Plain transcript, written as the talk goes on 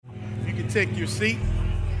take your seat.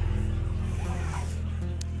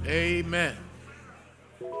 Amen.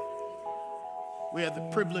 We have the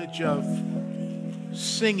privilege of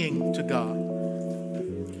singing to God,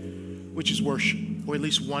 which is worship, or at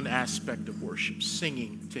least one aspect of worship,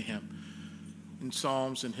 singing to Him in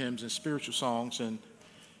psalms and hymns and spiritual songs. And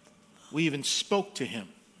we even spoke to Him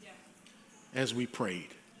as we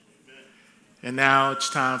prayed. And now it's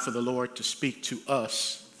time for the Lord to speak to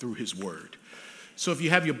us through His word. So if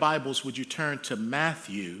you have your Bibles, would you turn to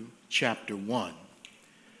Matthew chapter 1?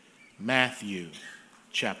 Matthew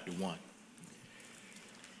chapter 1.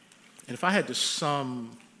 And if I had to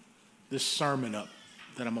sum this sermon up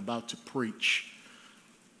that I'm about to preach,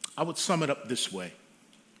 I would sum it up this way.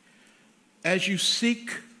 As you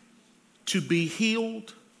seek to be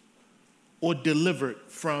healed or delivered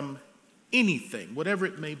from anything, whatever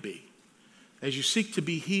it may be, as you seek to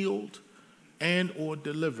be healed and or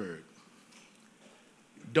delivered,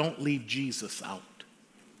 don't leave Jesus out.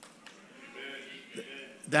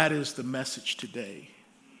 That is the message today.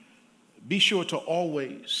 Be sure to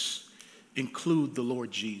always include the Lord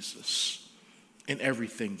Jesus in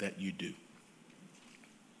everything that you do.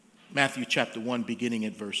 Matthew chapter 1, beginning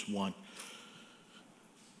at verse 1.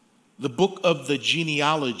 The book of the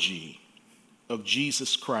genealogy of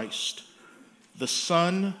Jesus Christ, the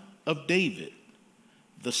son of David,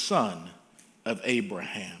 the son of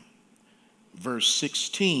Abraham. Verse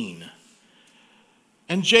 16.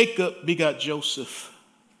 And Jacob begot Joseph,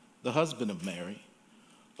 the husband of Mary,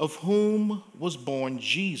 of whom was born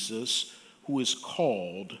Jesus, who is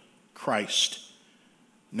called Christ.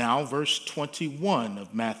 Now, verse 21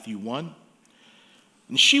 of Matthew 1.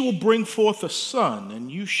 And she will bring forth a son,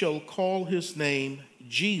 and you shall call his name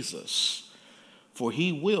Jesus, for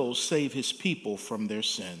he will save his people from their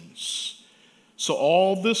sins. So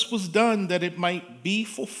all this was done that it might be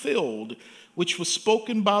fulfilled, which was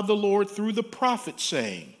spoken by the Lord through the prophet,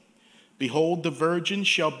 saying, Behold, the virgin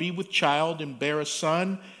shall be with child and bear a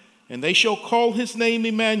son, and they shall call his name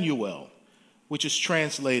Emmanuel, which is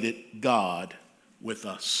translated God with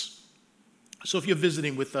us. So if you're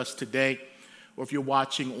visiting with us today, or if you're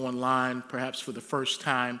watching online, perhaps for the first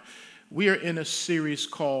time, we are in a series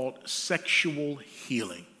called Sexual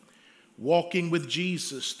Healing, walking with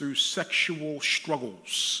Jesus through sexual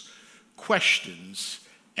struggles, questions,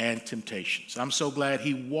 and temptations. I'm so glad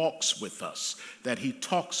He walks with us, that He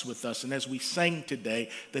talks with us, and as we sang today,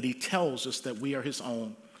 that He tells us that we are His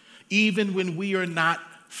own. Even when we are not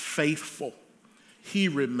faithful, He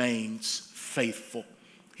remains faithful.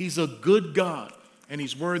 He's a good God, and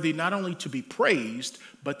He's worthy not only to be praised,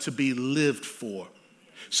 but to be lived for.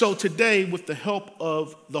 So today, with the help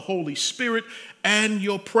of the Holy Spirit and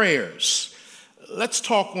your prayers, let's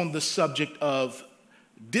talk on the subject of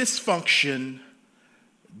dysfunction,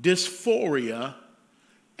 dysphoria,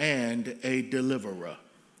 and a deliverer.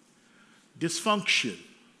 Dysfunction,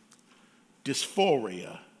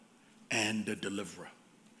 dysphoria, and a deliverer.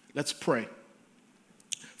 Let's pray.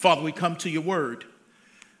 Father, we come to your word.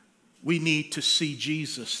 We need to see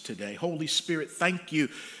Jesus today. Holy Spirit, thank you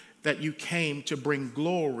that you came to bring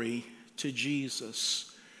glory to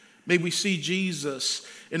Jesus. May we see Jesus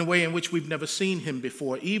in a way in which we've never seen him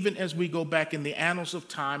before, even as we go back in the annals of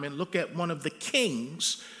time and look at one of the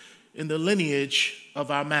kings in the lineage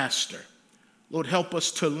of our master. Lord, help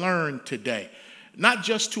us to learn today, not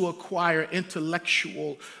just to acquire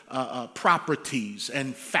intellectual properties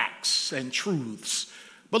and facts and truths,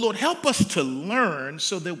 but Lord, help us to learn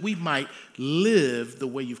so that we might live the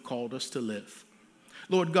way you've called us to live.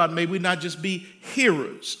 Lord God, may we not just be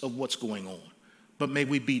hearers of what's going on, but may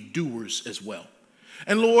we be doers as well.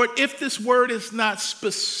 And Lord, if this word is not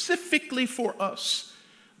specifically for us,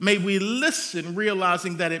 may we listen,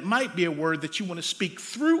 realizing that it might be a word that you want to speak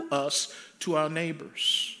through us to our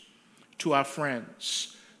neighbors, to our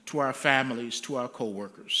friends, to our families, to our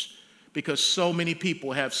co-workers. Because so many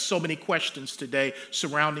people have so many questions today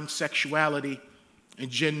surrounding sexuality and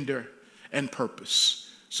gender and purpose.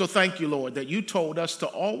 So thank you, Lord, that you told us to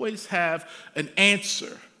always have an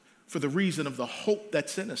answer for the reason of the hope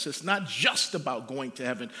that's in us. It's not just about going to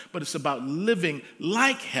heaven, but it's about living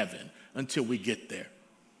like heaven until we get there.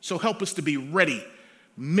 So help us to be ready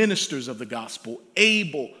ministers of the gospel,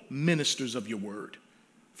 able ministers of your word.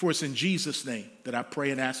 For it's in Jesus' name that I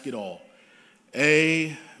pray and ask it all.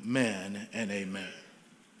 Amen and amen.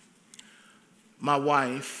 My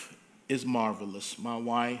wife is marvelous. My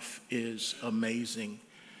wife is amazing.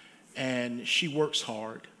 And she works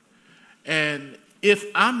hard. And if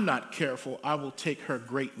I'm not careful, I will take her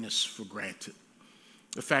greatness for granted.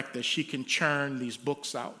 The fact that she can churn these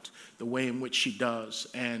books out the way in which she does.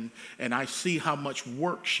 And I see how much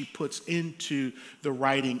work she puts into the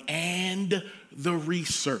writing and the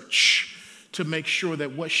research to make sure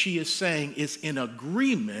that what she is saying is in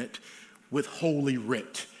agreement with Holy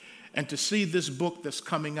Writ. And to see this book that's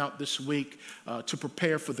coming out this week to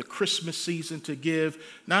prepare for the Christmas season, to give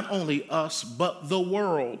not only us but the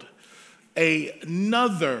world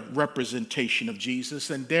another representation of Jesus,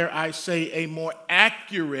 and dare I say a more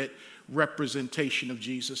accurate representation of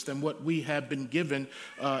Jesus than what we have been given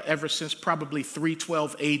ever since probably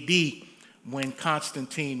 312 AD, when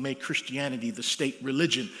Constantine made Christianity the state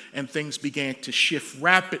religion and things began to shift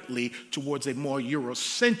rapidly towards a more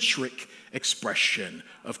Eurocentric expression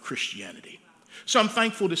of Christianity. So I'm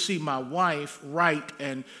thankful to see my wife write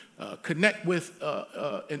and connect with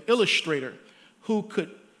an illustrator who could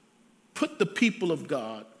put the people of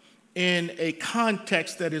God in a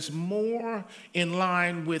context that is more in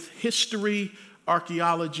line with history,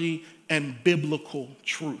 archaeology, and biblical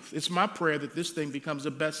truth. It's my prayer that this thing becomes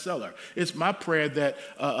a bestseller. It's my prayer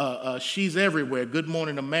that she's everywhere. Good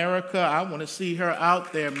Morning America. I want to see her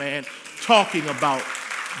out there, man, talking about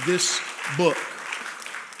this book.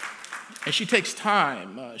 And she takes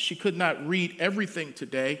time. She could not read everything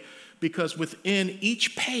today because within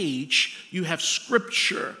each page you have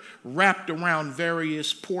scripture wrapped around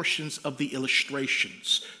various portions of the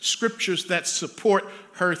illustrations, scriptures that support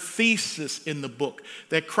her thesis in the book,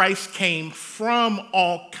 that Christ came from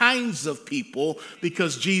all kinds of people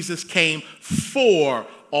because Jesus came for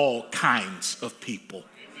all kinds of people.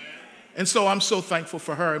 And so I'm so thankful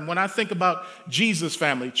for her. And when I think about Jesus'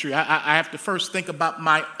 family tree, I have to first think about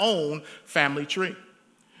my own family tree.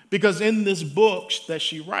 Because in this book that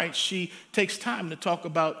she writes, she takes time to talk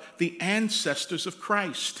about the ancestors of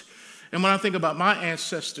Christ. And when I think about my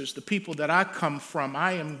ancestors, the people that I come from,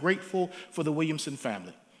 I am grateful for the Williamson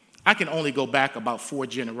family. I can only go back about 4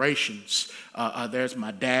 generations. There's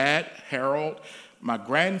my dad, Harold, my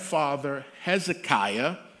grandfather,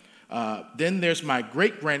 Hezekiah. Then there's my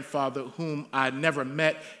great-grandfather, whom I never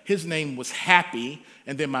met. His name was Happy.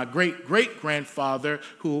 And then my great-great-grandfather,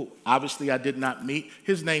 who obviously I did not meet,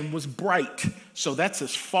 his name was Bright. So that's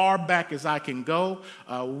as far back as I can go.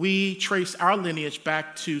 We trace our lineage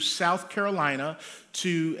back to South Carolina,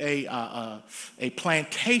 to a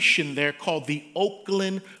plantation there called the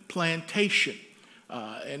Oakland Plantation.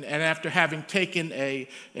 And after having taken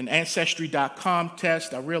an Ancestry.com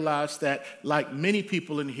test, I realized that, like many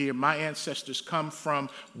people in here, my ancestors come from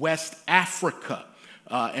West Africa.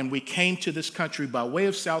 And we came to this country by way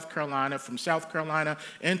of South Carolina, from South Carolina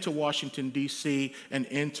into Washington, D.C., and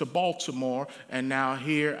into Baltimore. And now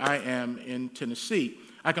here I am in Tennessee.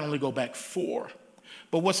 I can only go back 4.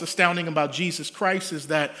 But what's astounding about Jesus Christ is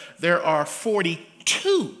that there are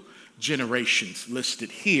 42 generations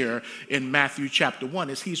listed here in Matthew chapter 1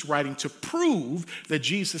 as he's writing to prove that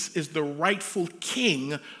Jesus is the rightful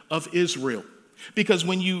king of Israel. Because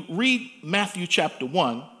when you read Matthew chapter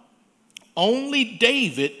 1, only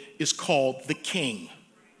David is called the king.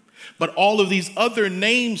 But all of these other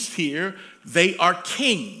names here, they are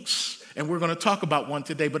kings. And we're going to talk about one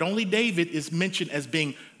today. But only David is mentioned as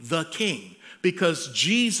being the king because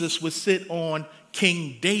Jesus would sit on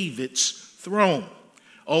King David's throne.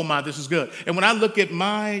 Oh my, this is good. And when I look at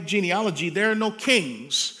my genealogy, there are no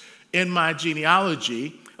kings in my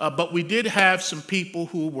genealogy. But we did have some people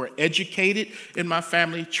who were educated in my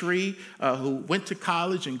family tree, who went to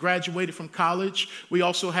college and graduated from college. We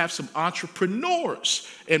also have some entrepreneurs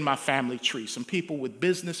in my family tree, some people with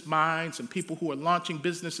business minds and people who are launching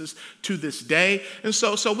businesses to this day. And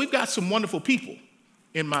so we've got some wonderful people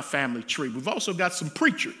in my family tree. We've also got some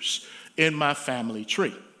preachers in my family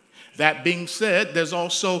tree. That being said, there's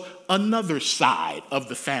also another side of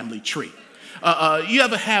the family tree. You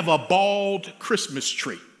ever have a bald Christmas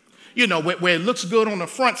tree? You know, where it looks good on the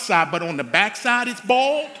front side, but on the back side it's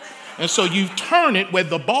bald. And so you turn it where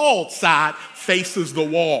the bald side faces the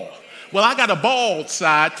wall. Well, I got a bald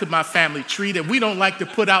side to my family tree that we don't like to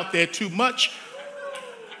put out there too much.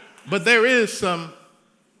 But there is some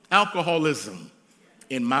alcoholism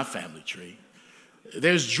in my family tree.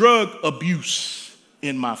 There's drug abuse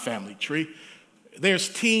in my family tree. There's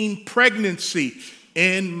teen pregnancy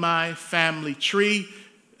in my family tree.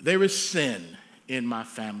 There is sin in my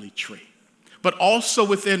family tree. But also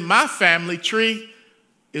within my family tree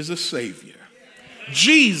is a Savior,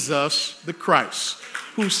 Jesus the Christ,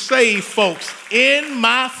 who saved folks in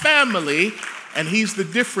my family, and he's the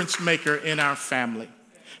difference maker in our family.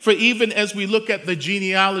 For even as we look at the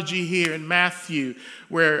genealogy here in Matthew,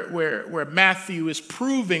 where Matthew is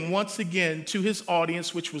proving once again to his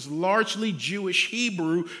audience, which was largely Jewish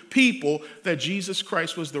Hebrew people, that Jesus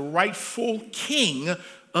Christ was the rightful king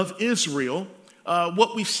of Israel,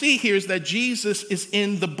 what we see here is that Jesus is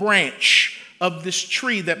in the branch of this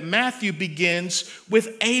tree that Matthew begins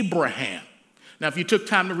with Abraham. Now, if you took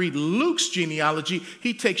time to read Luke's genealogy,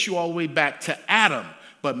 he takes you all the way back to Adam.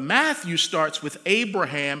 But Matthew starts with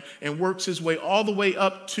Abraham and works his way all the way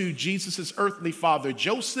up to Jesus' earthly father,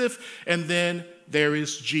 Joseph, and then there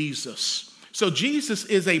is Jesus. So Jesus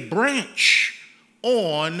is a branch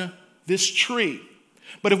on this tree.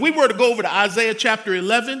 But if we were to go over to Isaiah chapter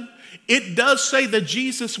 11, it does say that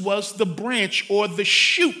Jesus was the branch or the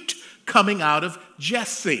shoot coming out of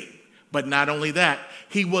Jesse. But not only that,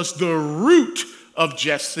 he was the root of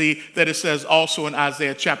Jesse that it says also in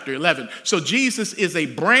Isaiah chapter 11. So Jesus is a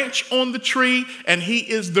branch on the tree and he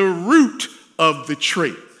is the root of the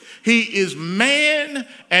tree. He is man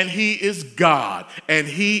and he is God and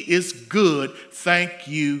he is good. Thank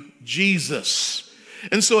you, Jesus.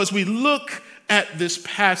 And so as we look at this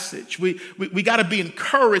passage, we got to be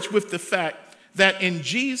encouraged with the fact that in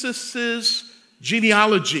Jesus's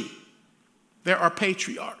genealogy, there are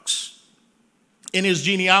patriarchs. In his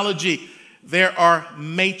genealogy, there are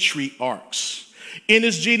matriarchs. In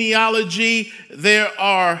his genealogy, there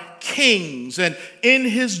are kings. And in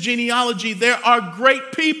his genealogy, there are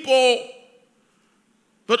great people.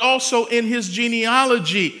 But also in his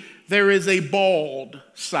genealogy, there is a bald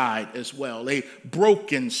side as well, a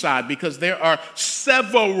broken side, because there are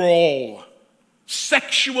several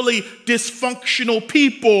sexually dysfunctional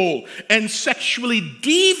people and sexually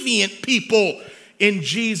deviant people in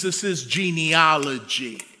Jesus's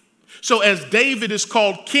genealogy. So as David is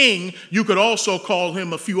called king, you could also call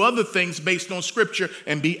him a few other things based on scripture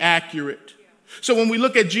and be accurate. So when we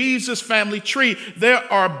look at Jesus' family tree, there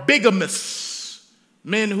are bigamists,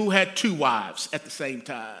 men who had 2 wives at the same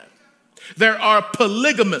time. There are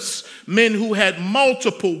polygamists, men who had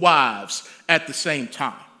multiple wives at the same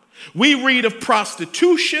time. We read of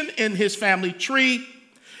prostitution in his family tree,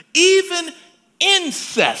 even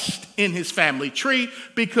incest in his family tree,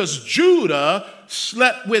 because Judah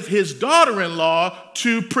slept with his daughter-in-law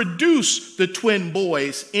to produce the twin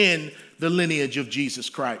boys in the lineage of Jesus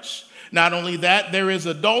Christ. Not only that, there is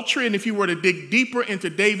adultery, and if you were to dig deeper into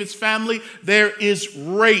David's family, there is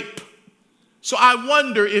rape. So I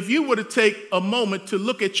wonder if you were to take a moment to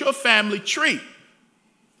look at your family tree,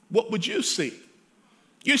 what would you see?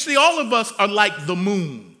 You see, all of us are like the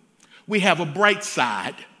moon. We have a bright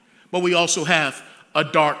side, but we also have a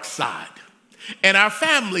dark side. And our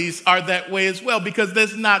families are that way as well, because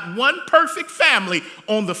there's not one perfect family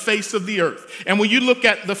on the face of the earth. And when you look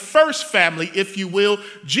at the first family, if you will,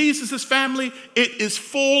 Jesus' family, it is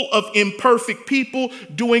full of imperfect people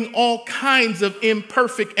doing all kinds of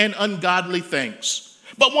imperfect and ungodly things.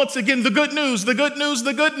 But once again, the good news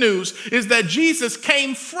is that Jesus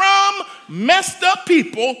came from messed up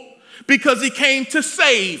people because he came to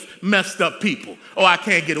save messed up people. Oh, I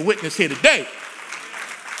can't get a witness here today.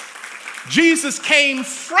 Jesus came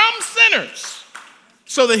from sinners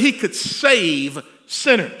so that he could save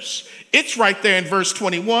sinners. It's right there in verse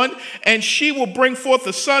 21. And she will bring forth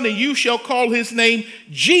a son, and you shall call his name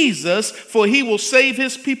Jesus, for he will save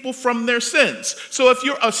his people from their sins. So if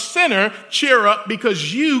you're a sinner, cheer up,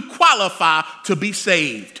 because you qualify to be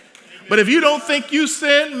saved. But if you don't think you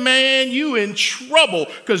sin, man, you in trouble,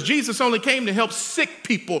 because Jesus only came to help sick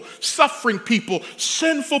people, suffering people,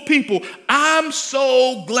 sinful people. I'm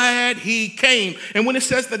so glad he came. And when it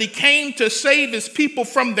says that he came to save his people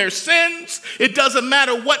from their sins, it doesn't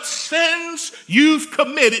matter what sins you've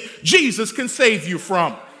committed, Jesus can save you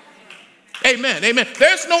from. Amen, amen.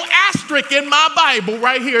 There's no asterisk in my Bible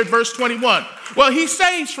right here at verse 21. Well, he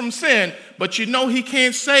saves from sin, but you know he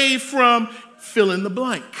can't save from fill in the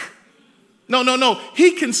blank. No.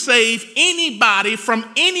 He can save anybody from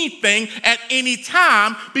anything at any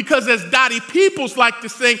time, because as Dottie Peoples like to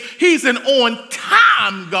sing, he's an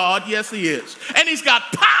on-time God. Yes, he is. And he's got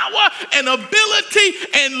power and ability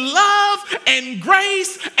and love and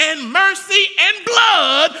grace and mercy and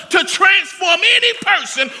blood to transform any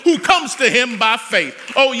person who comes to him by faith.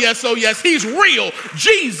 Oh, yes, he's real.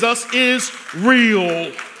 Jesus is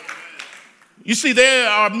real. You see, there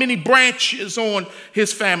are many branches on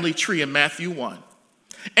his family tree in Matthew 1.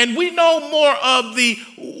 And we know more of the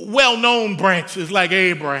well-known branches like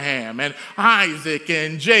Abraham and Isaac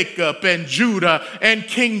and Jacob and Judah and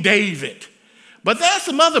King David. But there are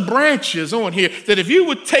some other branches on here that if you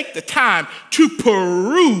would take the time to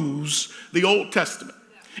peruse the Old Testament,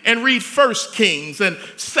 and read 1 Kings and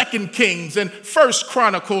 2 Kings and 1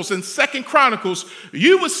 Chronicles and 2 Chronicles,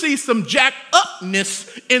 you will see some jacked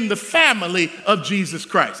upness in the family of Jesus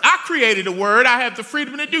Christ. I created a word. I have the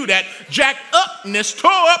freedom to do that. Jacked upness,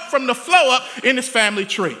 tore up from the flow up in his family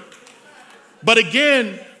tree. But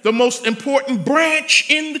again, the most important branch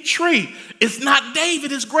in the tree is not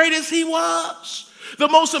David, as great as he was. The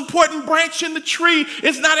most important branch in the tree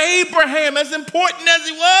is not Abraham, as important as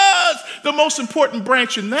he was. The most important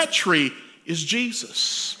branch in that tree is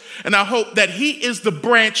Jesus. And I hope that he is the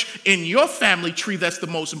branch in your family tree that's the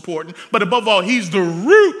most important. But above all, he's the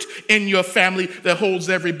root in your family that holds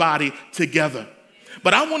everybody together.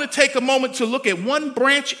 But I want to take a moment to look at one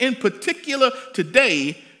branch in particular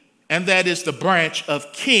today, and that is the branch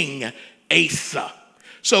of King Asa.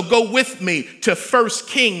 So go with me to 1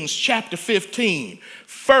 Kings chapter 15.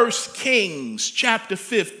 1 Kings chapter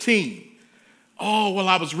 15. Oh, while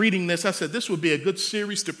I was reading this, I said this would be a good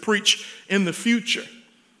series to preach in the future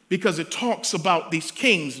because it talks about these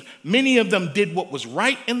kings. Many of them did what was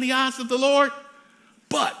right in the eyes of the Lord,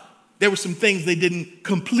 but there were some things they didn't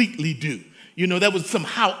completely do. There was some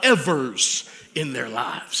howevers in their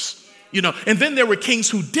lives. And then there were kings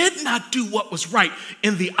who did not do what was right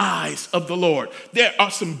in the eyes of the Lord. There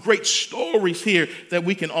are some great stories here that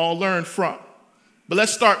we can all learn from. But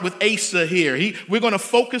let's start with Asa here. We're going to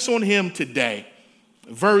focus on him today.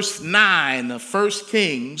 Verse 9 of 1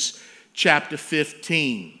 Kings chapter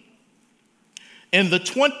 15. In the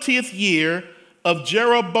 20th year of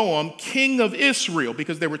Jeroboam, king of Israel,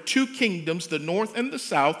 because there were two kingdoms, the north and the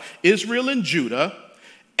south, Israel and Judah,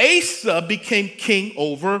 Asa became king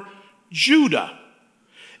over Judah,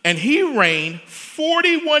 and he reigned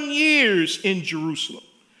 41 years in Jerusalem.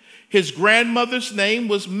 His grandmother's name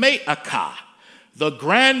was Maacah, the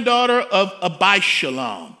granddaughter of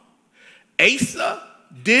Abishalom. Asa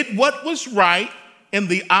did what was right in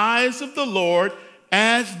the eyes of the Lord,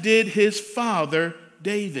 as did his father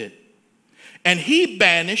David. And he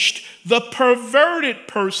banished the perverted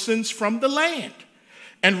persons from the land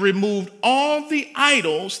and removed all the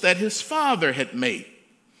idols that his father had made.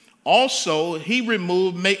 Also, he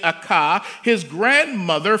removed Maacah, his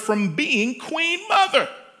grandmother, from being queen mother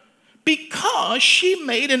because she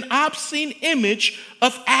made an obscene image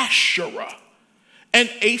of Asherah.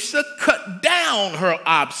 And Asa cut down her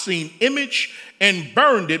obscene image and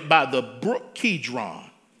burned it by the brook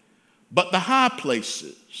Kidron. But the high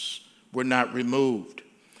places were not removed.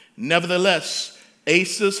 Nevertheless,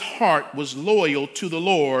 Asa's heart was loyal to the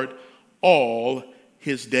Lord all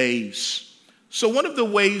his days. So one of the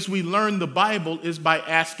ways we learn the Bible is by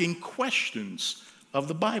asking questions of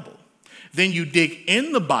the Bible. Then you dig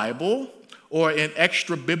in the Bible or in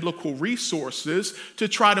extra biblical resources to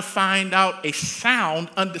try to find out a sound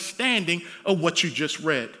understanding of what you just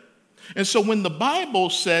read. And so when the Bible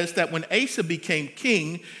says that when Asa became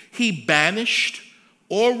king, he banished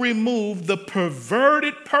or removed the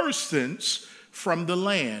perverted persons from the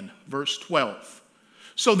land, verse 12.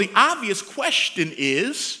 So the obvious question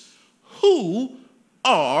is, who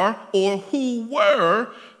are or who were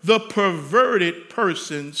the perverted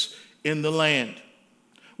persons in the land?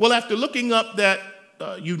 Well, after looking up that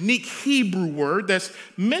unique Hebrew word that's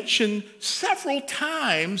mentioned several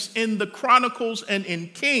times in the Chronicles and in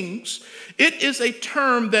Kings, it is a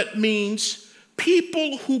term that means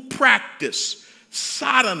people who practice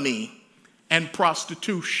sodomy and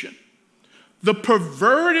prostitution. The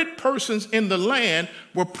perverted persons in the land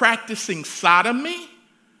were practicing sodomy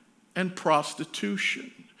and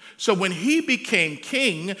prostitution. So when he became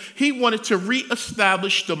king, he wanted to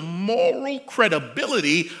reestablish the moral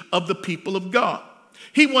credibility of the people of God.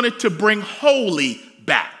 He wanted to bring holy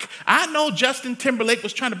back. I know Justin Timberlake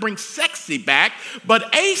was trying to bring sexy back,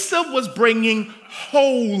 but Asa was bringing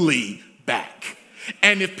holy back.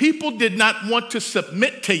 And if people did not want to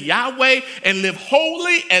submit to Yahweh and live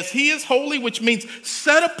holy as he is holy, which means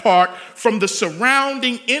set apart from the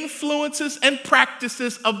surrounding influences and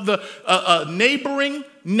practices of the neighboring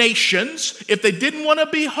nations, if they didn't want to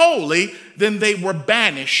be holy, then they were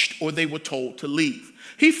banished or they were told to leave.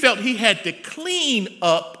 He felt he had to clean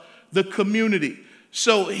up the community.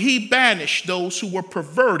 So he banished those who were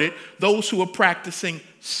perverted, those who were practicing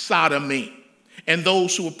sodomy, and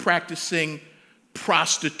those who were practicing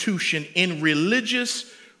prostitution in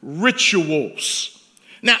religious rituals.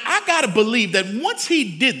 Now, I got to believe that once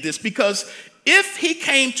he did this, because if he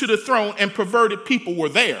came to the throne and perverted people were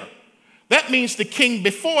there, that means the king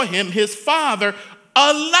before him, his father,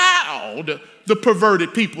 allowed the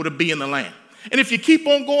perverted people to be in the land. And if you keep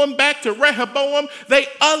on going back to Rehoboam, they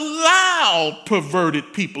allowed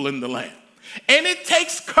perverted people in the land. And it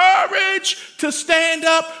takes courage to stand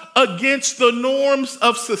up against the norms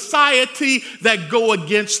of society that go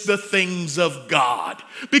against the things of God.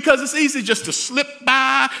 Because it's easy just to slip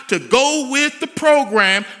by, to go with the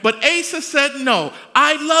program. But Asa said, no,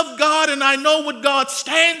 I love God and I know what God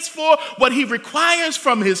stands for, what he requires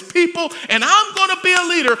from his people. And I'm going to be a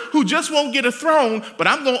leader who just won't get a throne, but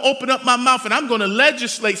I'm going to open up my mouth and I'm going to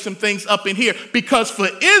legislate some things up in here. Because for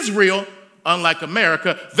Israel, unlike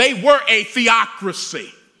America, they were a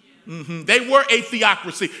theocracy. They were a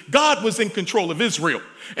theocracy. God was in control of Israel.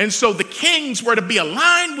 And so the kings were to be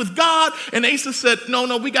aligned with God. And Asa said,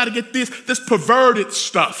 no, we got to get this perverted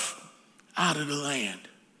stuff out of the land.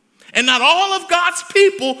 And not all of God's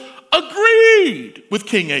people agreed with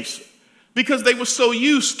King Asa because they were so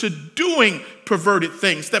used to doing perverted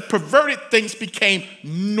things that perverted things became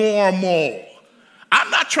normal. I'm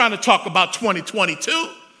not trying to talk about 2022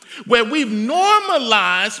 where we've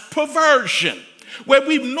normalized perversion, where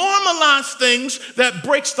we've normalized things that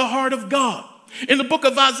breaks the heart of God. In the book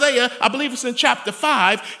of Isaiah, I believe it's in chapter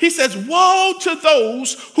 5, he says, woe to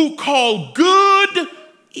those who call good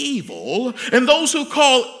evil and those who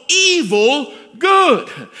call evil good.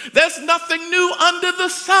 There's nothing new under the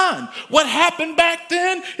sun. What happened back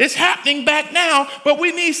then is happening back now, but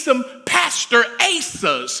we need some Pastor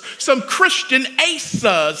Asas, some Christian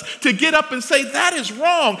Asas to get up and say, that is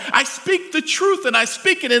wrong. I speak the truth and I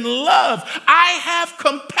speak it in love. I have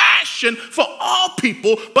compassion for all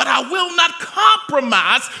people, but I will not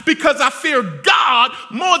compromise because I fear God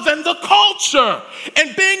more than the culture.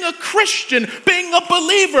 And being a Christian, being a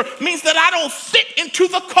believer means that I don't fit into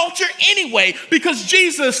the culture anyway, because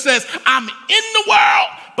Jesus says, I'm in the world,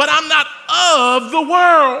 but I'm not of the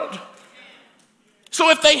world. So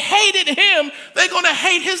if they hated him, they're going to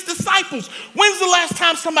hate his disciples. When's the last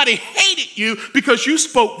time somebody hated you because you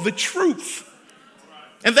spoke the truth?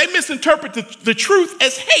 And they misinterpret the truth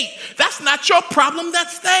as hate. That's not your problem,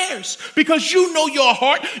 that's theirs. Because you know your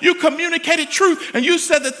heart, you communicated truth, and you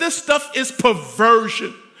said that this stuff is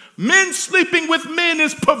perversion. Men sleeping with men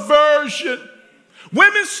is perversion.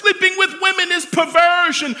 Women sleeping with women is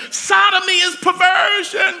perversion. Sodomy is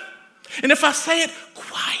perversion. And if I say it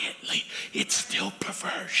quietly, it's still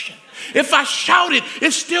perversion. If I shout it,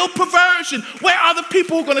 it's still perversion. Where are the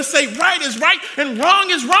people who are going to say right is right and wrong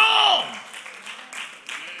is wrong?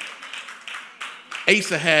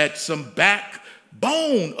 Asa had some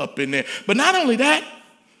backbone up in there. But not only that,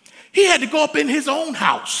 he had to go up in his own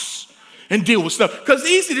house and deal with stuff. Because it's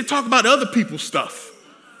easy to talk about other people's stuff.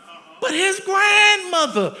 But his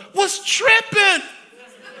grandmother was tripping.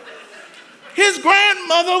 His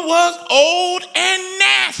grandmother was old and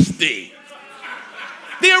nasty.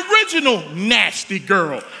 The original nasty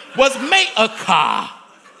girl was Maacah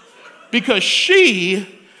because she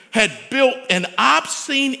had built an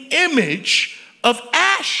obscene image of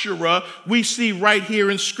Asherah we see right here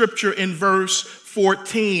in scripture in verse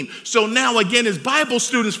 14. So now again, as Bible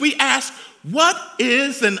students, we ask, what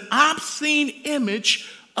is an obscene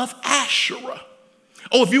image of Asherah?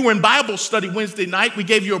 Oh, if you were in Bible study Wednesday night, we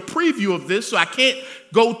gave you a preview of this, so I can't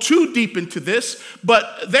go too deep into this,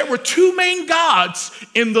 but there were two main gods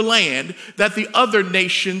in the land that the other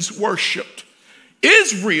nations worshiped.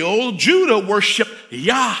 Israel, Judah, worshiped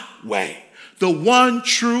Yahweh, the one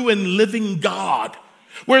true and living God,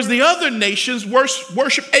 whereas the other nations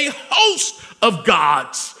worship a host of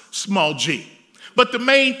gods, small g. But the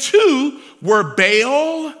main two were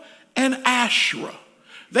Baal and Asherah.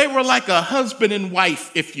 They were like a husband and wife,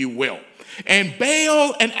 if you will. And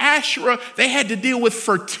Baal and Asherah, they had to deal with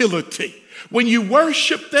fertility. When you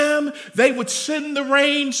worship them, they would send the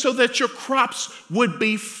rain so that your crops would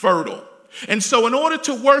be fertile. And so in order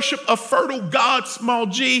to worship a fertile God, small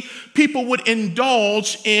g, people would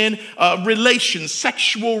indulge in relations,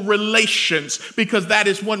 sexual relations, because that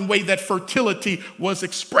is one way that fertility was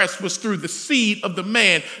expressed, was through the seed of the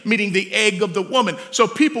man, meaning the egg of the woman. So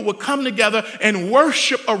people would come together and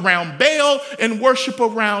worship around Baal and worship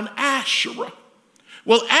around Asherah.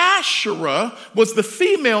 Well, Asherah was the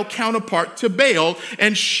female counterpart to Baal,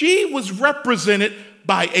 and she was represented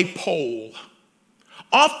by a pole,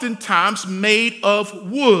 oftentimes made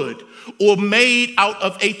of wood or made out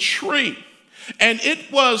of a tree. And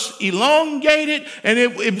it was elongated, and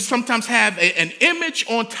it would sometimes have an image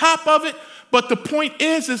on top of it. But the point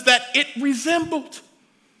is that it resembled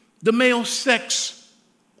the male sex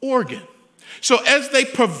organ. So as they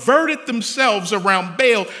perverted themselves around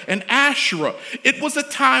Baal and Asherah, it was a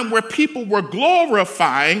time where people were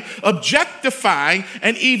glorifying, objectifying,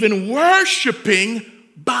 and even worshiping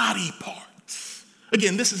body parts.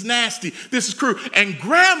 Again, this is nasty. This is cruel. And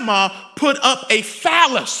grandma put up a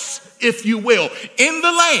phallus, if you will, in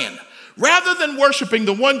the land, Rather than worshiping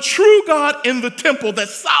the one true God in the temple that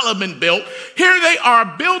Solomon built, here they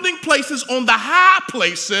are building places on the high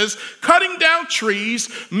places, cutting down trees,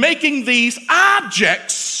 making these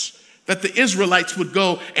objects that the Israelites would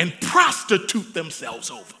go and prostitute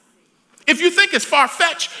themselves over. If you think it's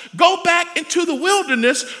far-fetched, go back into the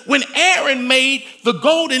wilderness when Aaron made the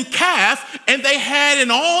golden calf and they had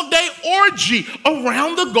an all-day orgy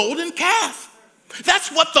around the golden calf.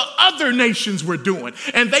 That's what the other nations were doing.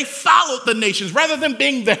 And they followed the nations. Rather than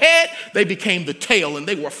being the head, they became the tail, and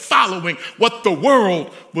they were following what the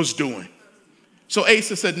world was doing. So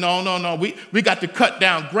Asa said, no, we got to cut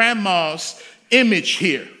down grandma's image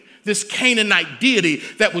here. This Canaanite deity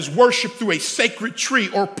that was worshiped through a sacred tree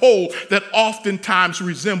or pole that oftentimes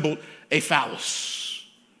resembled a phallus.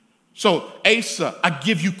 So Asa, I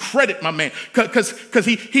give you credit, my man, because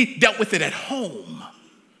he dealt with it at home.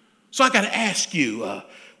 So I got to ask you,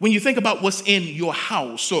 when you think about what's in your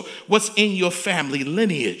house or what's in your family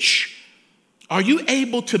lineage, are you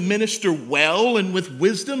able to minister well and with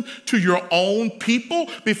wisdom to your own people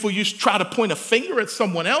before you try to point a finger at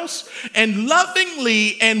someone else? And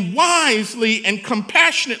lovingly and wisely and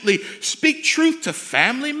compassionately speak truth to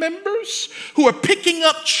family members who are picking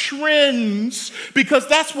up trends because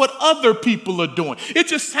that's what other people are doing. It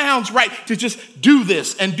just sounds right to just do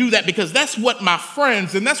this and do that because that's what my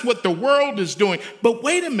friends and that's what the world is doing. But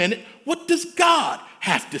wait a minute, what does God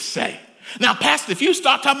have to say? Now, Pastor, if you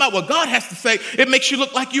start talking about what God has to say, it makes you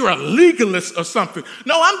look like you're a legalist or something.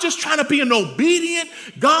 No, I'm just trying to be an obedient,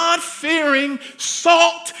 God-fearing,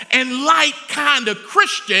 salt and light kind of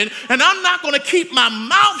Christian, and I'm not going to keep my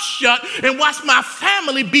mouth shut and watch my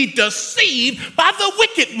family be deceived by the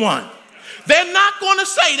wicked one. They're not going to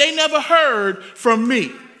say they never heard from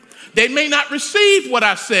me. They may not receive what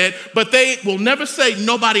I said, but they will never say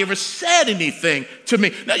nobody ever said anything to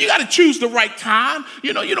me. Now, you got to choose the right time.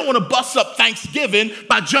 You know, you don't want to bust up Thanksgiving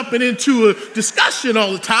by jumping into a discussion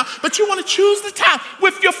all the time, but you want to choose the time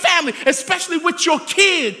with your family, especially with your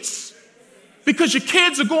kids. Because your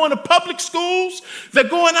kids are going to public schools, they're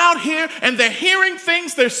going out here and they're hearing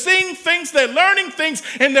things, they're seeing things, they're learning things,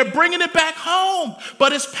 and they're bringing it back home.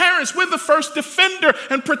 But as parents, we're the first defender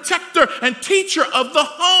and protector and teacher of the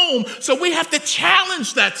home. So we have to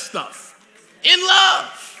challenge that stuff in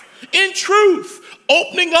love, in truth,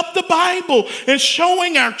 opening up the Bible and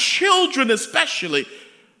showing our children especially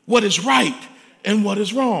what is right and what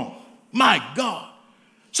is wrong. My God.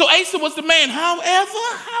 So Asa was the man.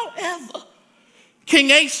 However,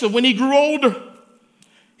 King Asa, when he grew older,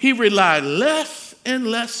 he relied less and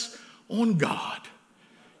less on God.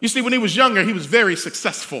 You see, when he was younger, he was very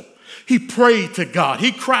successful. He prayed to God.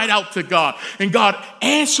 He cried out to God, and God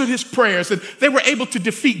answered his prayers, and they were able to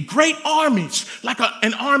defeat great armies, like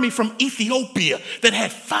an army from Ethiopia that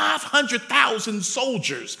had 500,000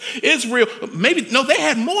 soldiers. Israel, they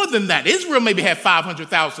had more than that. Israel maybe had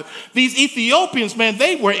 500,000. These Ethiopians, man,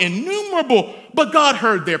 they were innumerable, but God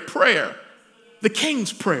heard their prayer, the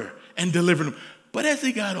king's prayer, and delivered him. But as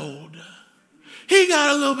he got older, he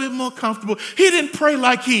got a little bit more comfortable. He didn't pray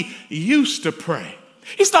like he used to pray.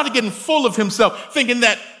 He started getting full of himself, thinking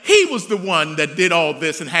that he was the one that did all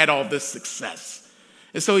this and had all this success.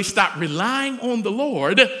 And so he stopped relying on the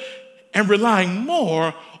Lord and relying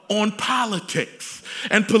more on politics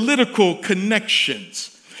and political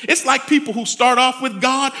connections. It's like people who start off with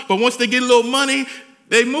God, but once they get a little money,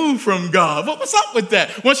 they move from God. What's up with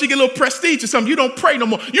that? Once you get a little prestige or something, you don't pray no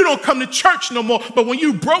more. You don't come to church no more. But when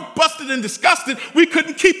you broke, busted, and disgusted, we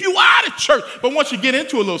couldn't keep you out of church. But once you get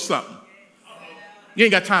into a little something, you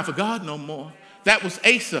ain't got time for God no more. That was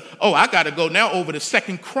Asa. Oh, I got to go now over to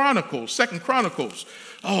 2 Chronicles. 2 Chronicles.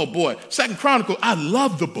 Oh, boy. 2 Chronicles. I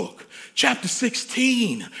love the book. Chapter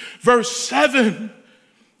 16, verse 7.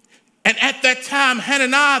 And at that time,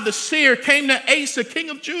 Hananiah the seer came to Asa, king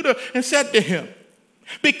of Judah, and said to him,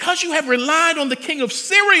 because you have relied on the king of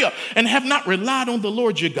Syria and have not relied on the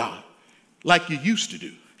Lord your God like you used to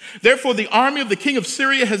do. Therefore, the army of the king of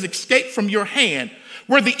Syria has escaped from your hand.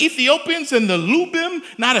 Were the Ethiopians and the Lubim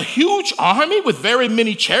not a huge army with very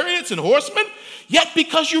many chariots and horsemen? Yet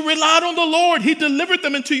because you relied on the Lord, he delivered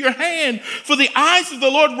them into your hand. For the eyes of the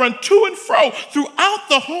Lord run to and fro throughout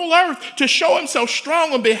the whole earth to show himself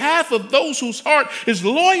strong on behalf of those whose heart is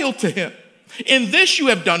loyal to him. In this you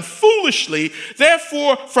have done foolishly.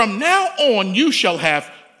 Therefore, from now on you shall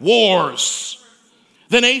have wars.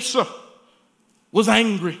 Then Asa was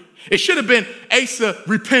angry. It should have been Asa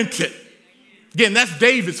repented. Again, that's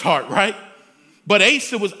David's heart, right? But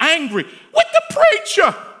Asa was angry with the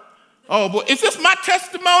preacher. Oh, boy, is this my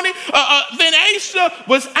testimony? Then Asa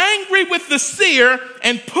was angry with the seer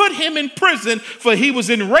and put him in prison, for he was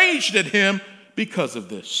enraged at him because of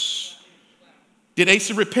this. Did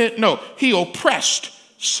Asa repent? No, he oppressed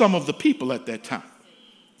some of the people at that time.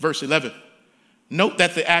 Verse 11. Note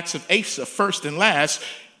that the acts of Asa, first and last,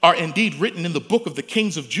 are indeed written in the book of the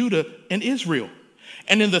kings of Judah and Israel.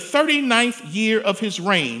 And in the 39th year of his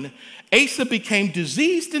reign, Asa became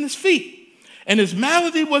diseased in his feet, and his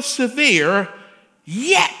malady was severe,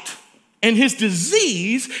 yet in his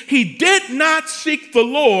disease he did not seek the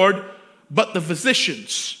Lord, but the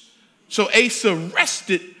physicians. So Asa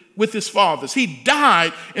rested with his fathers. He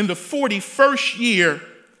died in the 41st year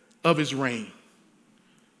of his reign.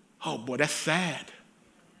 Oh boy, that's sad.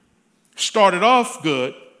 Started off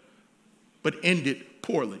good, but ended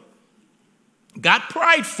poorly. Got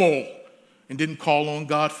prideful and didn't call on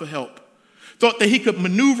God for help. Thought that he could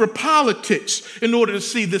maneuver politics in order to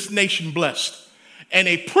see this nation blessed. And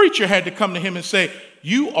a preacher had to come to him and say,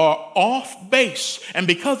 you are off base. And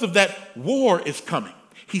because of that, war is coming.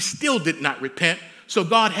 He still did not repent, so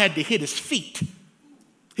God had to hit his feet.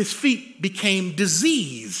 His feet became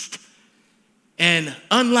diseased. And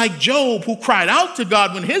unlike Job, who cried out to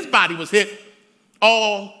God when his body was hit,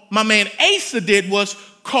 all my man Asa did was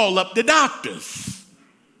call up the doctors.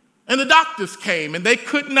 And the doctors came, and they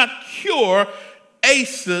could not cure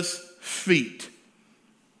Asa's feet.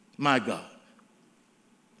 My God.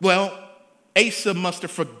 Well, Asa must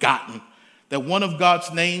have forgotten that one of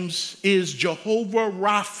God's names is Jehovah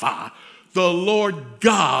Rapha, the Lord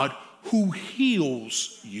God who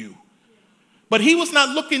heals you. But he was not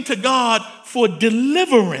looking to God for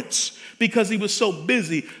deliverance because he was so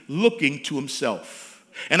busy looking to himself.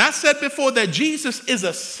 And I said before that Jesus is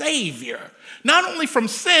a savior, not only from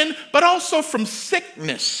sin, but also from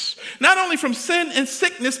sickness. Not only from sin and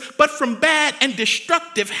sickness, but from bad and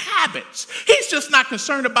destructive habits. He's just not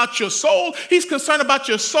concerned about your soul. He's concerned about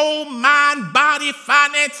your soul, mind, body,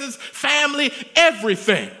 finances, family,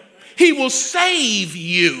 everything. He will save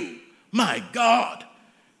you. My God.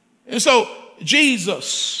 And so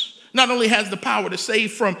Jesus not only has the power to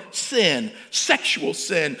save from sin, sexual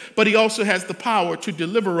sin, but he also has the power to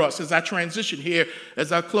deliver us, as I transition here,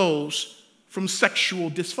 as I close, from sexual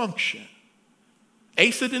dysfunction.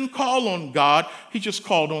 Asa didn't call on God, he just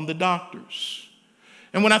called on the doctors.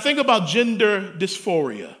 And when I think about gender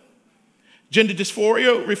dysphoria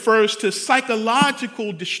refers to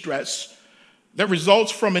psychological distress that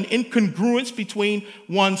results from an incongruence between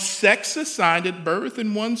one's sex assigned at birth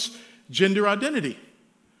and one's gender identity.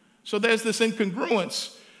 So there's this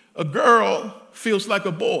incongruence. A girl feels like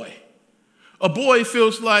a boy. A boy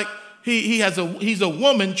feels like he's a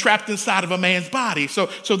woman trapped inside of a man's body. So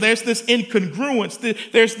there's this incongruence.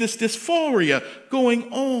 There's this dysphoria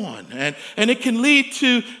going on. And it can lead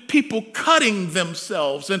to people cutting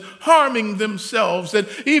themselves and harming themselves and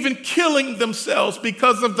even killing themselves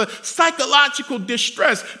because of the psychological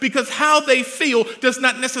distress, because how they feel does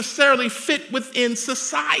not necessarily fit within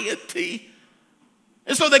society.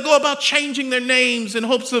 And so they go about changing their names in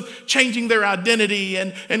hopes of changing their identity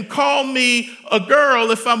and call me a girl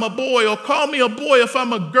if I'm a boy, or call me a boy if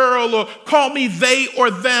I'm a girl, or call me they or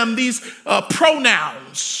them, these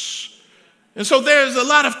pronouns. And so there's a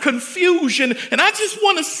lot of confusion. And I just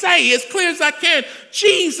want to say as clear as I can,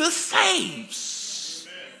 Jesus saves.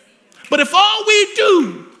 But if all we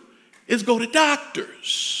do is go to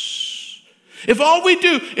doctors, if all we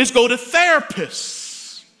do is go to therapists,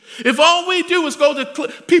 if all we do is go to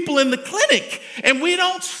people in the clinic and we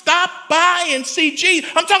don't stop by and see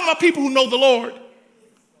Jesus, I'm talking about people who know the Lord,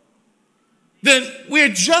 then we're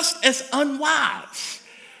just as unwise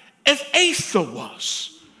as Asa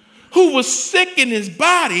was, who was sick in his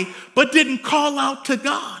body but didn't call out to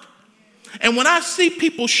God. And when I see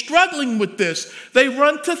people struggling with this, they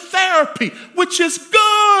run to therapy, which is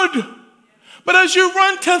good. But as you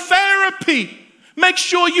run to therapy, make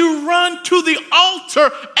sure you run to the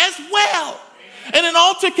altar as well. And an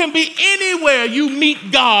altar can be anywhere you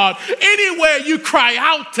meet God, anywhere you cry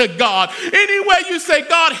out to God, anywhere you say,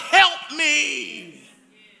 God, help me.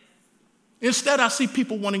 Instead, I see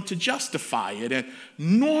people wanting to justify it and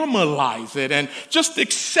normalize it and just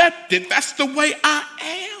accept it. That's the way I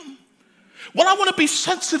am. Well, I want to be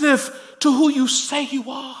sensitive to who you say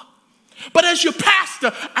you are. But as your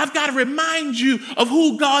pastor, I've got to remind you of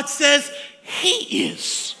who God says He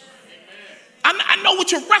is. I know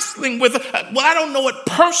what you're wrestling with. Well, I don't know it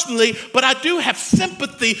personally, but I do have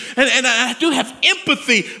sympathy and I do have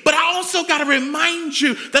empathy. But I also got to remind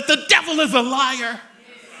you that the devil is a liar,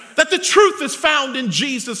 that the truth is found in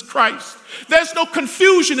Jesus Christ. There's no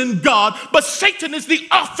confusion in God, but Satan is the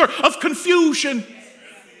author of confusion.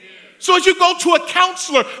 So as you go to a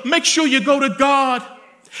counselor, make sure you go to God.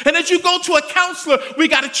 And as you go to a counselor, we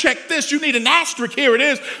got to check this. You need an asterisk. Here it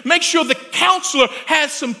is. Make sure the counselor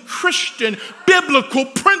has some Christian biblical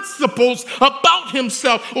principles about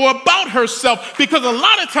himself or about herself, because a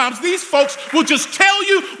lot of times these folks will just tell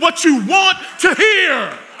you what you want to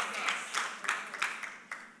hear.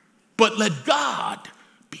 But let God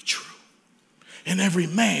be true and every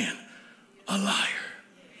man a liar.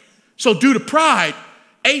 So due to pride,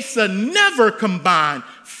 Asa never combined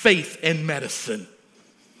faith and medicine.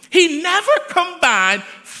 He never combined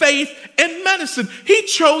faith and medicine. He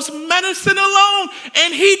chose medicine alone,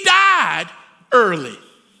 and he died early.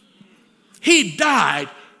 He died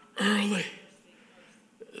early.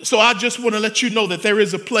 So I just want to let you know that there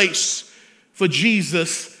is a place for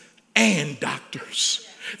Jesus and doctors.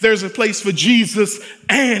 There's a place for Jesus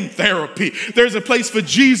and therapy. There's a place for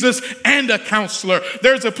Jesus and a counselor.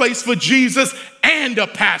 There's a place for Jesus and a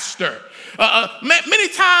pastor. Many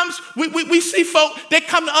times we see folk, they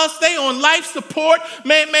come to us, they on life support.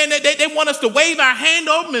 Man, they want us to wave our hand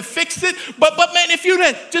over them and fix it. But man, if you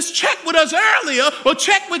just check with us earlier or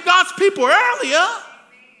check with God's people earlier,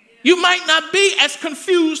 you might not be as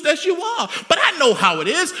confused as you are. But I know how it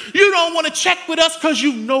is. You don't want to check with us because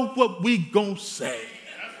you know what we gonna say.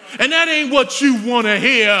 And that ain't what you want to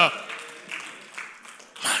hear.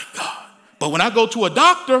 My God. But when I go to a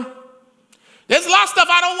doctor, there's a lot of stuff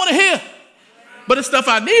I don't want to hear. But it's stuff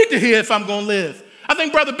I need to hear if I'm going to live. I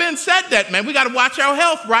think Brother Ben said that, man. We got to watch our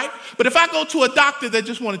health, right? But if I go to a doctor that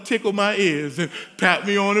just want to tickle my ears and pat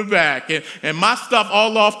me on the back and my stuff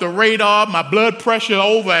all off the radar, my blood pressure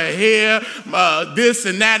over here, this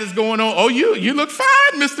and that is going on. Oh, you look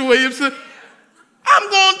fine, Mr. Williamson. I'm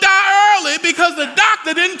going to die early because the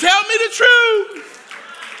doctor didn't tell me the truth.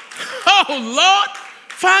 Oh, Lord.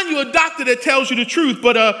 Find you a doctor that tells you the truth,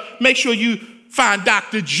 but make sure you find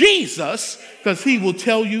Dr. Jesus, because he will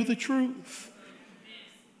tell you the truth.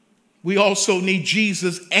 We also need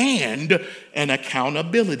Jesus and an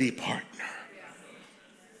accountability partner.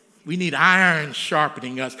 We need iron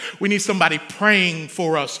sharpening us. We need somebody praying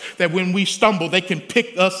for us that when we stumble, they can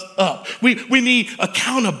pick us up. We need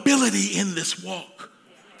accountability in this walk.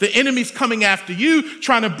 The enemy's coming after you,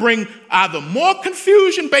 trying to bring either more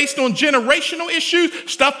confusion based on generational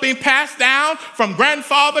issues, stuff being passed down from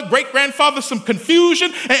grandfather, great-grandfather, some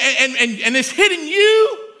confusion, and it's hitting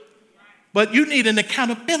you. But you need an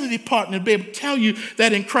accountability partner to be able to tell you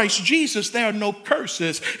that in Christ Jesus, there are no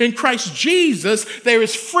curses. In Christ Jesus, there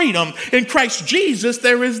is freedom. In Christ Jesus,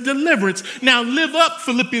 there is deliverance. Now live up,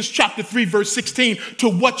 Philippians chapter 3, verse 16, to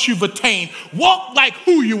what you've attained. Walk like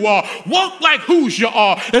who you are. Walk like whose you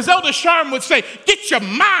are. As Elder Sharm would say, get your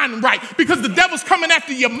mind right, because the devil's coming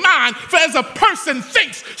after your mind. For as a person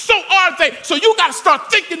thinks, so are they. So you got to start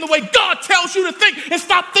thinking the way God tells you to think and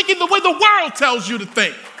stop thinking the way the world tells you to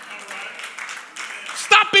think.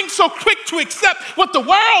 Stop being so quick to accept what the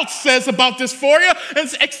world says about dysphoria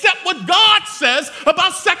and accept what God says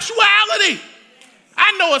about sexuality.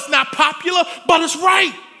 I know it's not popular, but it's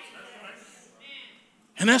right.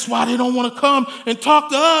 And that's why they don't want to come and talk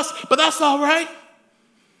to us, but that's all right.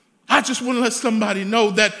 I just want to let somebody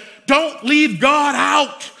know that don't leave God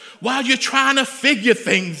out while you're trying to figure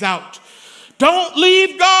things out. Don't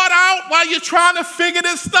leave God out while you're trying to figure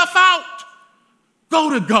this stuff out. Go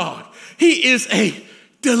to God. He is a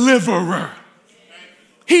deliverer.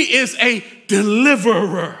 He is a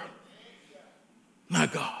deliverer. My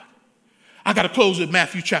God. I got to close with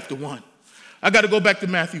Matthew chapter 1. I got to go back to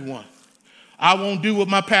Matthew 1. I won't do what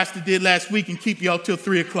my pastor did last week and keep y'all till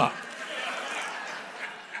 3 o'clock.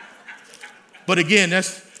 But again,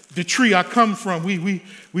 that's the tree I come from. We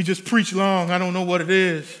just preach long. I don't know what it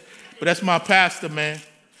is. But that's my pastor, man.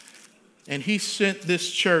 And he sent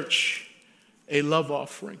this church a love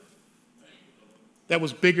offering that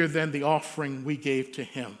was bigger than the offering we gave to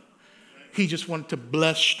him. He just wanted to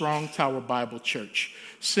bless Strong Tower Bible Church.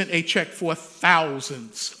 Sent a check for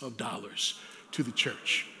thousands of dollars to the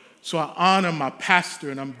church. So I honor my pastor,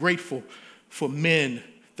 and I'm grateful for men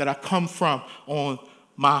that I come from on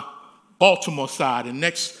my Baltimore side. And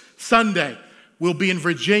next Sunday, we'll be in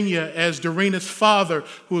Virginia as Doreena's father,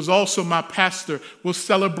 who is also my pastor, will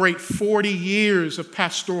celebrate 40 years of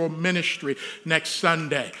pastoral ministry next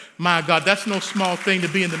Sunday. My God, that's no small thing to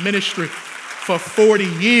be in the ministry for 40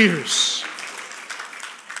 years.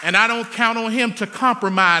 And I don't count on him to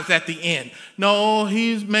compromise at the end. No,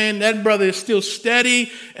 that brother is still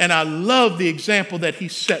steady, and I love the example that he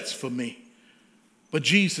sets for me. But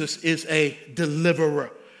Jesus is a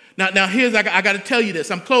deliverer. Now here's, I got to tell you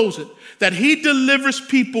this, I'm closing, that he delivers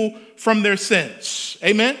people from their sins.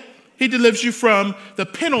 Amen? He delivers you from the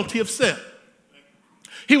penalty of sin.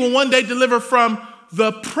 He will one day deliver from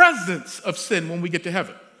the presence of sin when we get to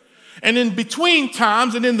heaven. And in between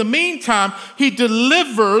times and in the meantime, he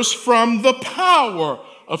delivers from the power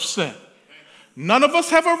of sin. None of us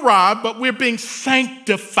have arrived, but we're being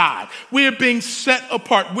sanctified. We're being set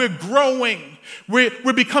apart. We're growing.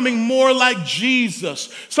 We're becoming more like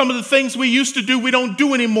Jesus. Some of the things we used to do, we don't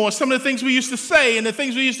do anymore. Some of the things we used to say and the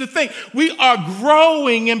things we used to think, we are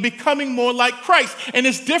growing and becoming more like Christ. And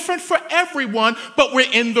it's different for everyone, but we're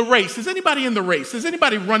in the race. Is anybody in the race? Is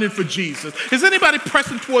anybody running for Jesus? Is anybody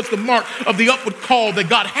pressing towards the mark of the upward call that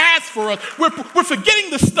God has for us? We're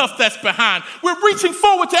forgetting the stuff that's behind. We're reaching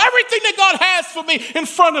forward to everything that God has for me in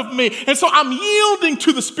front of me. And so I'm yielding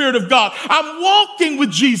to the Spirit of God. I'm walking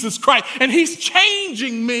with Jesus Christ, and he's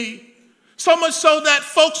changing me. So much so that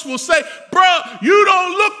folks will say, bro, you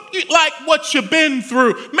don't look like what you've been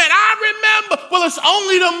through. Man, I remember. Well, it's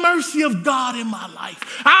only the mercy of God in my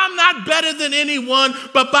life. I'm not better than anyone,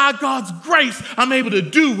 but by God's grace, I'm able to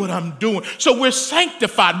do what I'm doing. So we're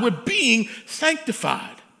sanctified. We're being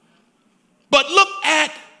sanctified. But look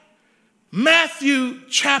at Matthew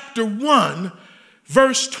chapter 1,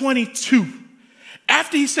 verse 22.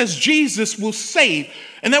 After he says Jesus will save,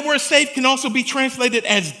 and that word save can also be translated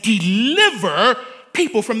as deliver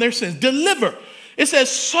people from their sins. Deliver. It says,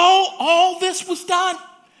 so all this was done,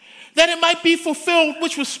 that it might be fulfilled,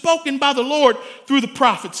 which was spoken by the Lord through the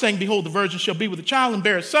prophet, saying, behold, the virgin shall be with a child and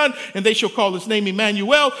bear a son, and they shall call his name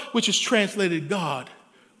Emmanuel, which is translated God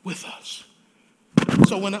with us.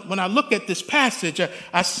 So when I look at this passage,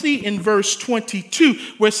 I see in verse 22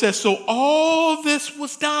 where it says, so all this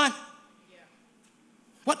was done.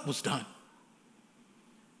 What was done?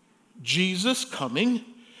 Jesus coming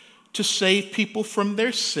to save people from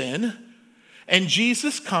their sin, and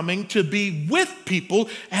Jesus coming to be with people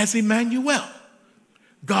as Emmanuel,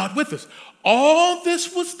 God with us. All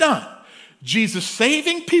this was done. Jesus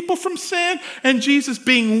saving people from sin and Jesus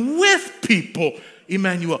being with people,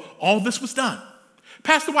 Emmanuel. All this was done.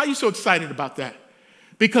 Pastor, why are you so excited about that?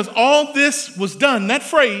 Because all this was done, that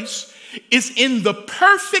phrase is in the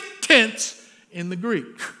perfect tense in the Greek.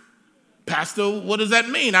 Pastor, what does that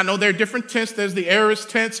mean? I know there are different tenses. There's the aorist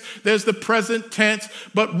tense, there's the present tense,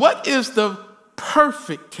 but what is the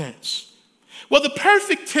perfect tense? Well, the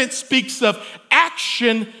perfect tense speaks of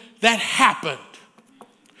action that happened,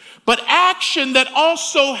 but action that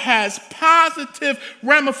also has positive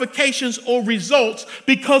ramifications or results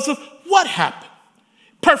because of what happened.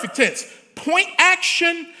 Perfect tense, point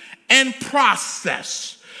action and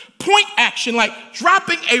process. Point action, like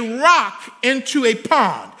dropping a rock into a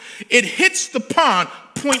pond. It hits the pond,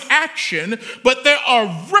 point action, but there are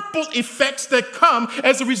ripple effects that come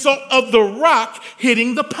as a result of the rock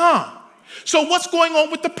hitting the pond. So what's going on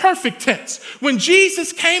with the perfect tense? When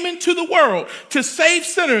Jesus came into the world to save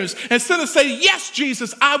sinners, and sinners say, yes,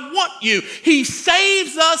 Jesus, I want you. He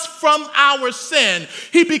saves us from our sin.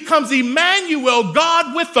 He becomes Emmanuel,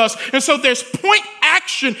 God with us. And so there's point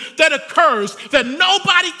action that occurs that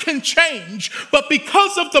nobody can change. But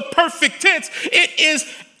because of the perfect tense, it is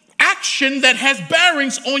action that has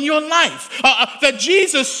bearings on your life. That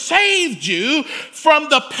Jesus saved you from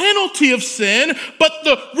the penalty of sin, but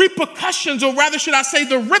the repercussions, or rather should I say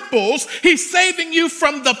the ripples, he's saving you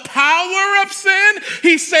from the power of sin.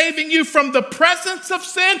 He's saving you from the presence of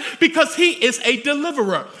sin because he is a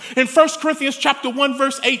deliverer. In 1 Corinthians chapter 1,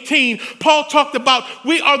 verse 18, Paul talked about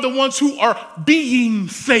we are the ones who are being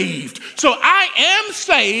saved. So I am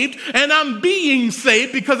saved and I'm being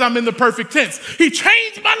saved because I'm in the perfect tense. He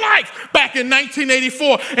changed my life back in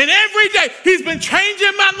 1984. And every day he's been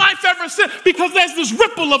changing my life ever since because there's this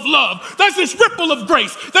ripple of love. There's this ripple of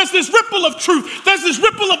grace. There's this ripple of truth. There's this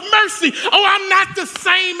ripple of mercy. Oh, I'm not the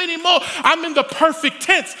same anymore. I'm in the perfect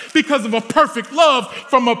tense because of a perfect love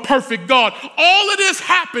from a perfect God. All of this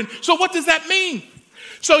happened. So what does that mean?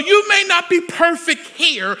 So you may not be perfect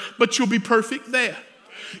here, but you'll be perfect there.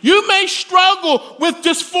 You may struggle with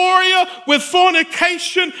dysphoria, with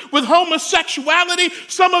fornication, with homosexuality.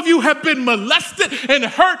 Some of you have been molested and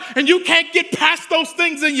hurt, and you can't get past those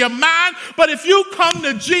things in your mind. But if you come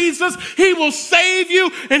to Jesus, he will save you,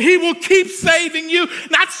 and he will keep saving you.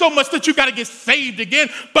 Not so much that you got to get saved again,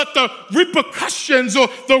 but the repercussions or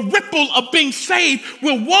the ripple of being saved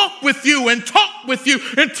will walk with you and talk with you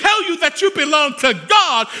and tell you that you belong to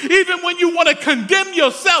God. Even when you want to condemn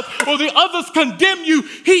yourself or the others condemn you,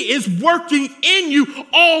 he is working in you.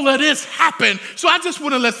 All of this happened. So I just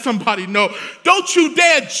want to let somebody know, don't you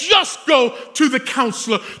dare just go to the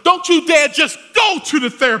counselor. Don't you dare just go to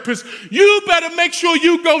the therapist. You better make sure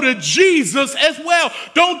you go to Jesus as well.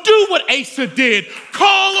 Don't do what Asa did.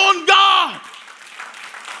 Call on God.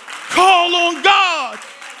 Call on God.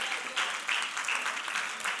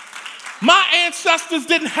 My ancestors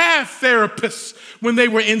didn't have therapists. when they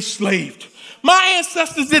were enslaved. My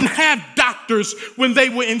ancestors didn't have doctors when they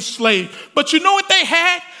were enslaved. But you know what they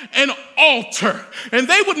had? An altar. And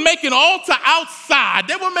they would make an altar outside.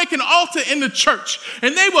 They would make an altar in the church.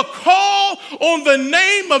 And they would call on the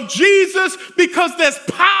name of Jesus because there's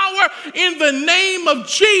power in the name of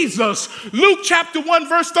Jesus. Luke chapter 1,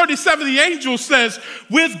 verse 37, the angel says,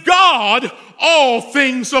 with God, all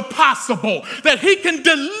things are possible, that he can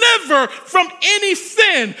deliver from any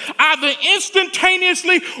sin, either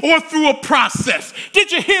instantaneously or through a process.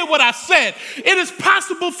 Did you hear what I said? It is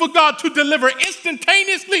possible for God to deliver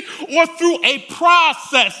instantaneously or through a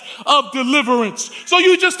process of deliverance. So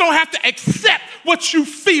you just don't have to accept what you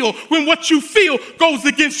feel when what you feel goes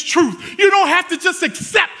against truth. You don't have to just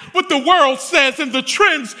accept what the world says and the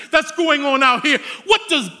trends that's going on out here. What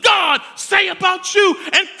does God say about you?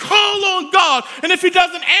 And call on God. And if he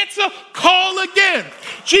doesn't answer, call again.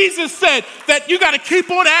 Jesus said that you got to keep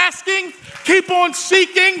on asking, keep on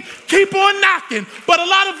seeking, keep on knocking. But a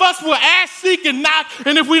lot of us will ask, seek, and knock,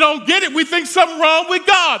 and if we don't get it, we think something wrong with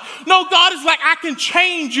God. No, God is like, I can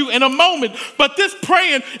change you in a moment, but this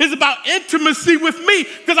praying is about intimacy with me,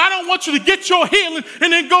 because I don't want you to get your healing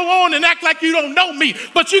and then go on and act like you don't know me,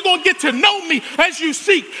 but you're going to get to know me as you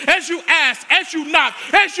seek, as you ask, as you knock,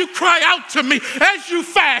 as you cry out to me, as you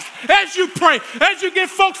fast, as you pray, as you get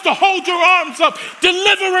folks to hold your arms up.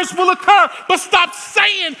 Deliverance will occur, but stop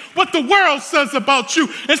saying what the world says about you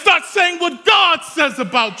and start saying what God says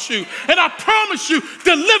about you. And I promise you,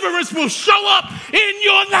 deliverance will show up in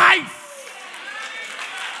your life.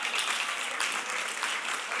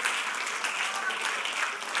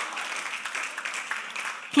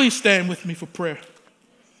 Please stand with me for prayer.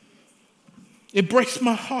 It breaks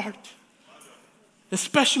my heart,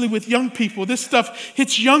 especially with young people. This stuff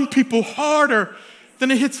hits young people harder than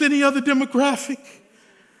it hits any other demographic.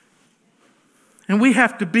 And we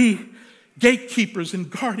have to be gatekeepers and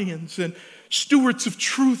guardians and stewards of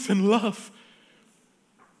truth and love.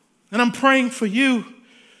 And I'm praying for you.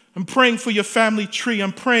 I'm praying for your family tree.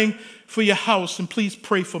 I'm praying for your house. And please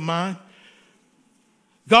pray for mine.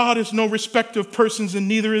 God is no respecter of persons, and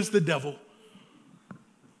neither is the devil.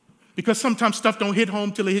 Because sometimes stuff don't hit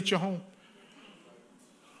home till it hits your home.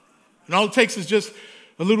 And all it takes is just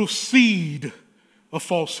a little seed of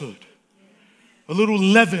falsehood, a little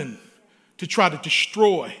leaven to try to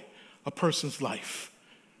destroy a person's life.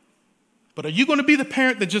 But are you going to be the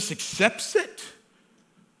parent that just accepts it?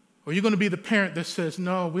 Or are you going to be the parent that says,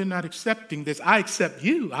 no, we're not accepting this. I accept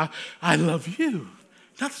you. I love you.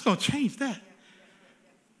 Nothing's going to change that.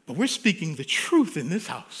 But we're speaking the truth in this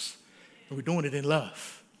house, and we're doing it in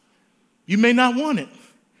love. You may not want it,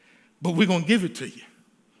 but we're going to give it to you.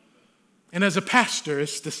 And as a pastor,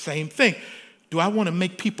 it's the same thing. Do I want to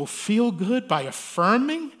make people feel good by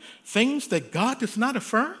affirming things that God does not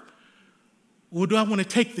affirm? Or do I want to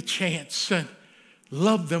take the chance and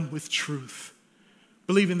love them with truth,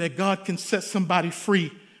 believing that God can set somebody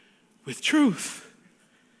free with truth?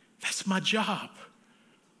 That's my job.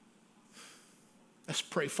 Let's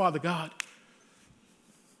pray. Father God,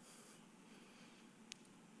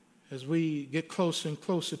 as we get closer and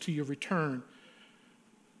closer to your return,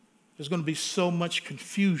 there's going to be so much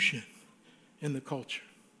confusion in the culture,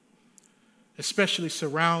 especially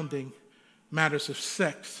surrounding matters of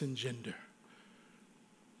sex and gender.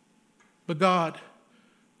 But God,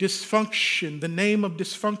 dysfunction, the name of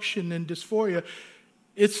dysfunction and dysphoria,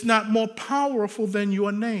 it's not more powerful than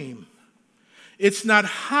your name. It's not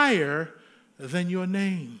higher than your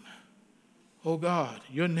name. Oh God,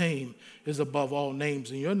 your name is above all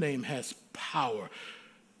names, and your name has power.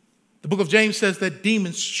 The book of James says that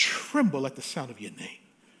demons tremble at the sound of your name.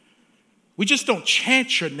 We just don't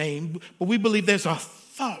chant your name, but we believe there's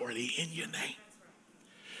authority in your name.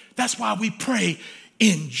 That's why we pray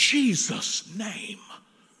in Jesus' name.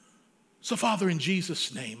 So, Father, in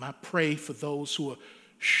Jesus' name, I pray for those who are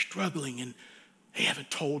struggling and they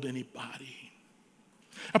haven't told anybody.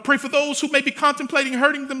 I pray for those who may be contemplating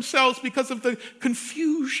hurting themselves because of the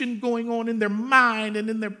confusion going on in their mind and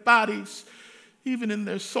in their bodies, even in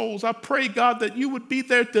their souls. I pray, God, that you would be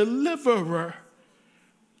their deliverer,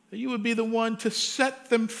 that you would be the one to set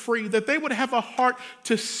them free, that they would have a heart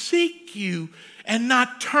to seek you and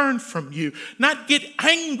not turn from you, not get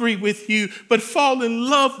angry with you, but fall in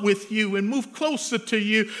love with you and move closer to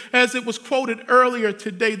you. As it was quoted earlier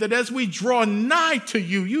today, that as we draw nigh to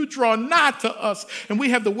you, you draw nigh to us, and we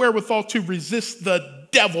have the wherewithal to resist the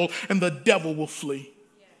devil, and the devil will flee.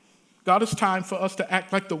 God, it's time for us to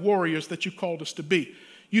act like the warriors that you called us to be.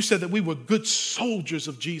 You said that we were good soldiers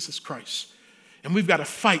of Jesus Christ. And we've got to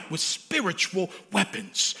fight with spiritual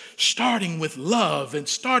weapons, starting with love and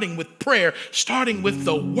starting with prayer, starting with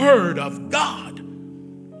the word of God.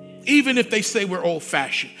 Even if they say we're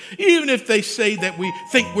old-fashioned, even if they say that we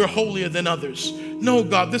think we're holier than others. No,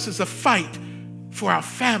 God, this is a fight for our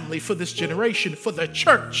family, for this generation, for the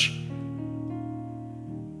church.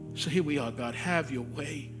 So here we are, God, have your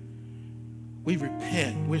way. We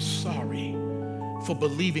repent. We're sorry for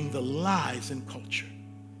believing the lies in culture.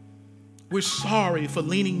 We're sorry for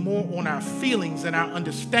leaning more on our feelings and our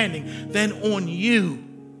understanding than on you.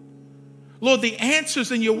 Lord, the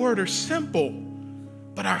answers in your word are simple,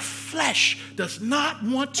 but our flesh does not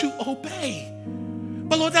want to obey.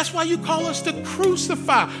 But Lord, that's why you call us to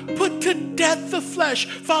crucify, put to death the flesh.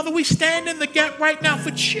 Father, we stand in the gap right now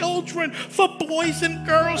for children, for boys and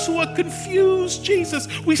girls who are confused, Jesus.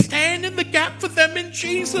 We stand in the gap for them in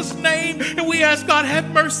Jesus' name, and we ask, God,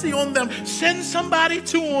 have mercy on them. Send somebody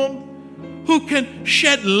to them who can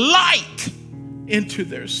shed light into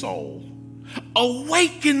their soul.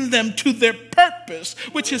 Awaken them to their purpose,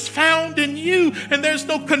 which is found in you, and there's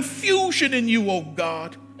no confusion in you, oh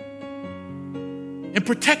God. And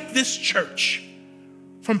protect this church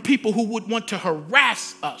from people who would want to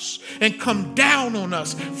harass us and come down on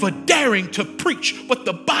us for daring to preach what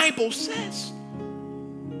the Bible says.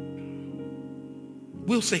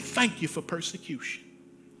 We'll say thank you for persecution.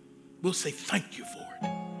 We'll say thank you for it.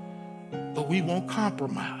 But we won't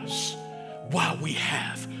compromise while we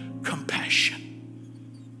have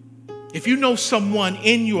compassion. If you know someone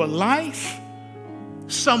in your life,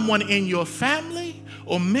 someone in your family,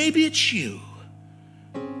 or maybe it's you,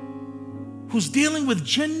 who's dealing with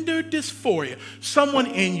gender dysphoria, someone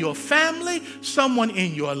in your family, someone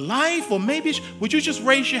in your life, or maybe, would you just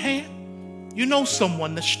raise your hand? You know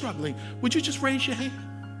someone that's struggling. Would you just raise your hand?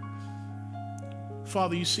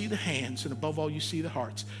 Father, you see the hands, and above all, you see the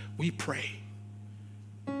hearts. We pray.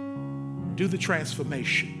 Do the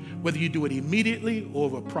transformation, whether you do it immediately or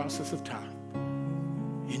over a process of time.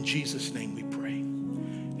 In Jesus' name we pray.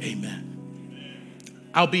 Amen.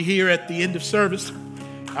 I'll be here at the end of service.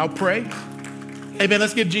 I'll pray. Amen.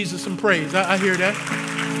 Let's give Jesus some praise. I hear that.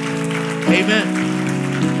 Amen.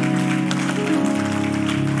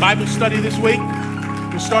 Bible study this week.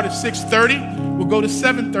 We'll start at 6:30. We'll go to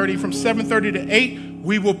 7:30. From 7:30 to 8,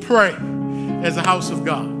 we will pray as a house of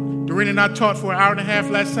God. Doreen and I taught for an hour and a half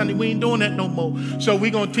last Sunday. We ain't doing that no more. So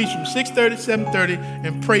we're going to teach from 6:30 to 7:30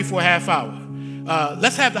 and pray for a half hour.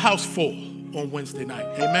 Let's have the house full on Wednesday night.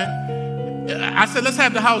 Amen. I said let's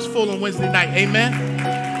have the house full on Wednesday night. Amen.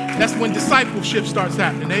 That's when discipleship starts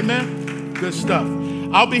happening. Amen. Good stuff.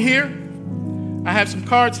 I'll be here. I have some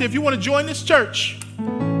cards here. If you want to join this church,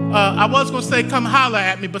 I was going to say come holler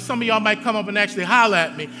at me, but some of y'all might come up and actually holler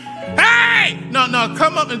at me. Hey! No,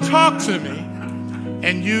 come up and talk to me.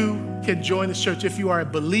 And you can join this church if you are a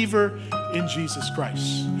believer in Jesus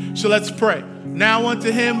Christ. So let's pray. Now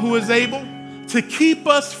unto him who is able to keep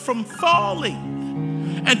us from falling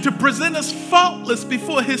and to present us faultless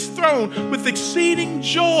before his throne with exceeding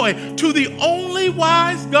joy, to the only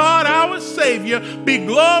wise God, our Savior, be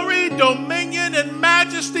glory, dominion, and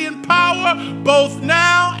majesty and power, both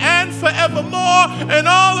now and forevermore. And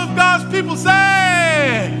all of God's people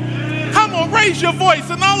said, come on, raise your voice.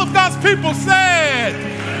 And all of God's people said,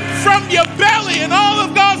 from your belly. And all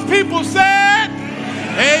of God's people said,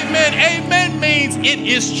 amen. Amen means it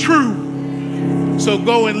is true. So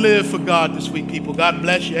go and live for God this week, people. God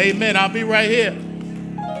bless you. Amen. I'll be right here.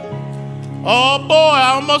 Oh, boy,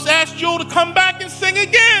 I almost asked Joel to come back and sing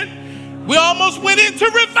again. We almost went into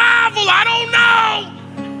revival